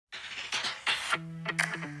Hey,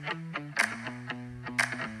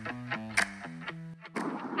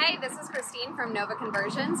 this is Christine from Nova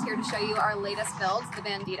Conversions, here to show you our latest build, the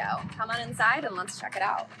Bandito. Come on inside and let's check it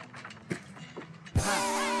out.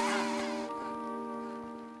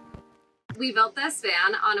 We built this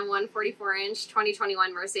van on a 144-inch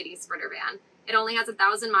 2021 Mercedes Sprinter van. It only has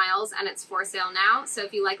 1,000 miles and it's for sale now, so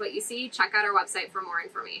if you like what you see, check out our website for more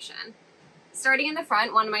information. Starting in the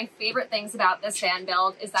front, one of my favorite things about this van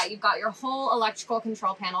build is that you've got your whole electrical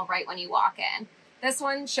control panel right when you walk in. This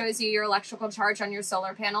one shows you your electrical charge on your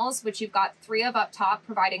solar panels, which you've got 3 of up top,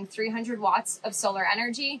 providing 300 watts of solar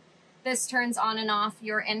energy. This turns on and off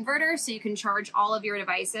your inverter so you can charge all of your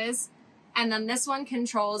devices. And then this one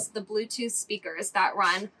controls the Bluetooth speakers that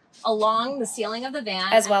run along the ceiling of the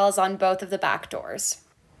van, as well as on both of the back doors.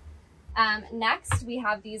 Next, we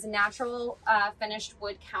have these natural finished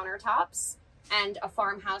wood countertops and a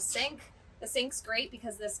farmhouse sink. The sink's great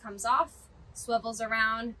because this comes off, swivels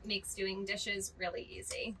around, makes doing dishes really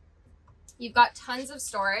easy. You've got tons of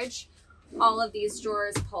storage. All of these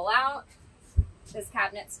drawers pull out. This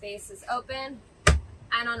cabinet space is open.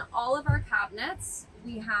 And on all of our cabinets,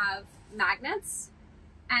 we have magnets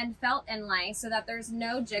and felt inlay so that there's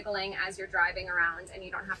no jiggling as you're driving around and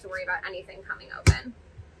you don't have to worry about anything coming open.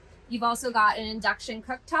 You've also got an induction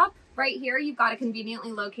cooktop. Right here, you've got a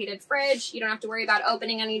conveniently located fridge. You don't have to worry about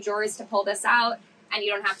opening any drawers to pull this out, and you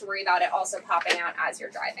don't have to worry about it also popping out as you're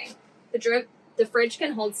driving. The fridge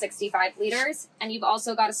can hold 65 liters, and you've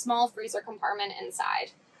also got a small freezer compartment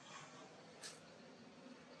inside.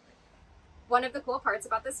 One of the cool parts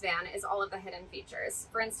about this van is all of the hidden features.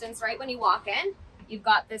 For instance, right when you walk in, you've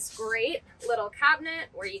got this great little cabinet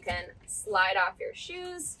where you can slide off your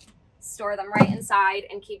shoes, store them right inside,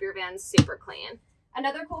 and keep your van super clean.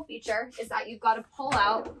 Another cool feature is that you've got a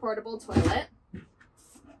pull-out portable toilet.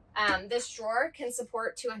 This drawer can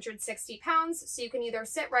support 260 pounds, so you can either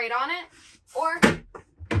sit right on it or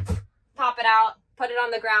pop it out, put it on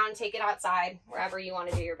the ground, take it outside, wherever you want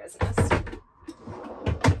to do your business.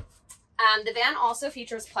 The van also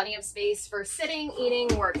features plenty of space for sitting,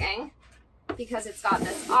 eating, working, because it's got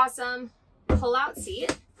this awesome pull-out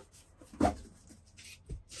seat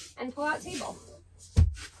and pull-out table.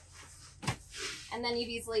 And then you've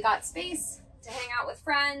easily got space to hang out with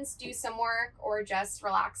friends, do some work, or just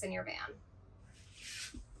relax in your van.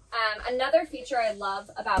 Another feature I love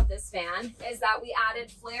about this van is that we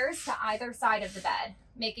added flares to either side of the bed,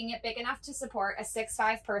 making it big enough to support a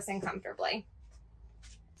 6'5" person comfortably.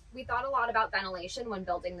 We thought a lot about ventilation when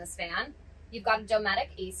building this van. You've got a Dometic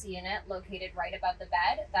AC unit located right above the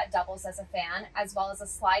bed that doubles as a fan, as well as a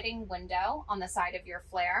sliding window on the side of your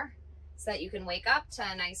flare so that you can wake up to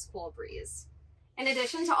a nice cool breeze. In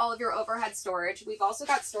addition to all of your overhead storage, we've also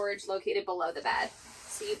got storage located below the bed.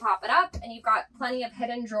 So you pop it up and you've got plenty of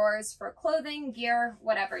hidden drawers for clothing, gear,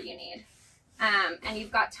 whatever you need. And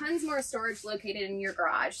you've got tons more storage located in your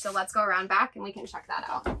garage. So let's go around back and we can check that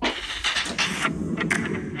out.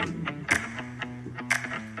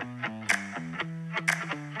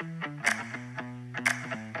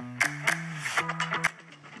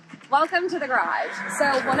 Welcome to the garage. So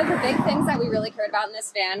one of the big things that we really cared about in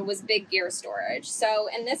this van was big gear storage. So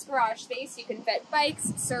in this garage space, you can fit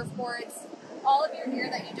bikes, surfboards, all of your gear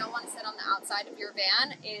that you don't want to sit on the outside of your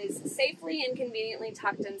van is safely and conveniently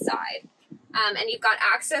tucked inside. And you've got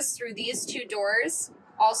access through these 2 doors,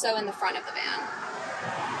 also in the front of the van,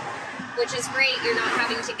 which is great. You're not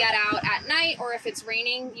having to get out at night, or if it's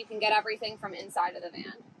raining, you can get everything from inside of the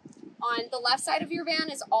van. On the left side of your van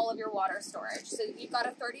is all of your water storage. So you've got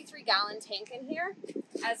a 33-gallon tank in here,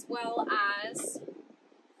 as well as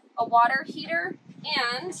a water heater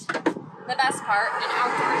and, the best part, an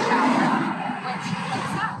outdoor shower, which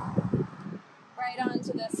hooks up right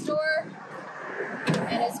onto this door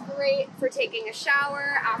and is great for taking a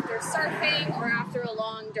shower after surfing or after a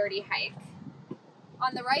long, dirty hike.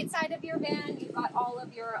 On the right side of your van, you've got all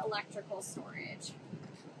of your electrical storage.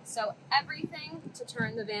 So everything to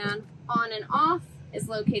turn the van on and off is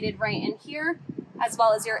located right in here, as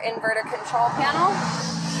well as your inverter control panel.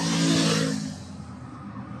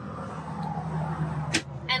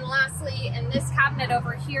 And lastly, in this cabinet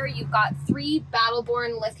over here, you've got 3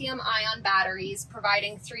 Battleborn lithium-ion batteries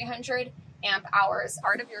providing 300 amp hours.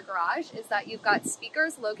 Part of your garage is that you've got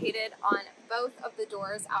speakers located on both of the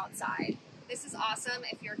doors outside. This is awesome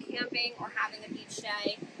if you're camping or having a beach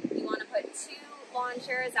day. You want to put 2 lawn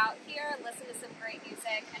chairs out here, listen to some great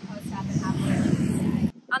music, and post up and have a really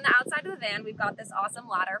nice day. On the outside of the van, we've got this awesome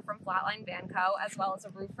ladder from Flatline Van Co., as well as a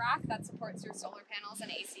roof rack that supports your solar panels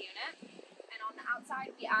and AC unit. And on the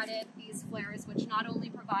outside, we added these flares, which not only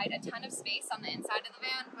provide a ton of space on the inside of the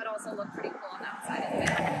van, but also look pretty cool on the outside of the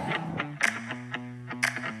van.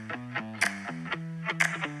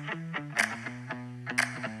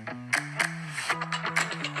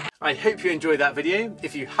 I hope you enjoyed that video.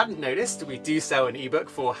 If you hadn't noticed, we do sell an ebook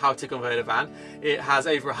for how to convert a van. It has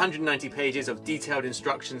over 190 pages of detailed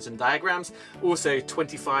instructions and diagrams, also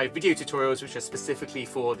 25 video tutorials which are specifically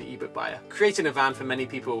for the ebook buyer. Creating a van for many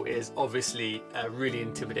people is obviously a really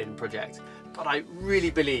intimidating project, but I really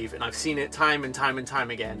believe, and I've seen it time and time and time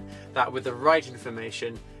again, that with the right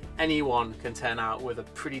information, anyone can turn out with a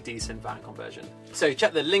pretty decent van conversion. So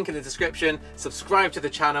check the link in the description, subscribe to the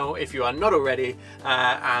channel if you are not already,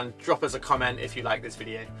 and drop us a comment if you like this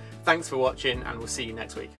video. Thanks for watching, and we'll see you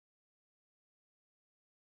next week.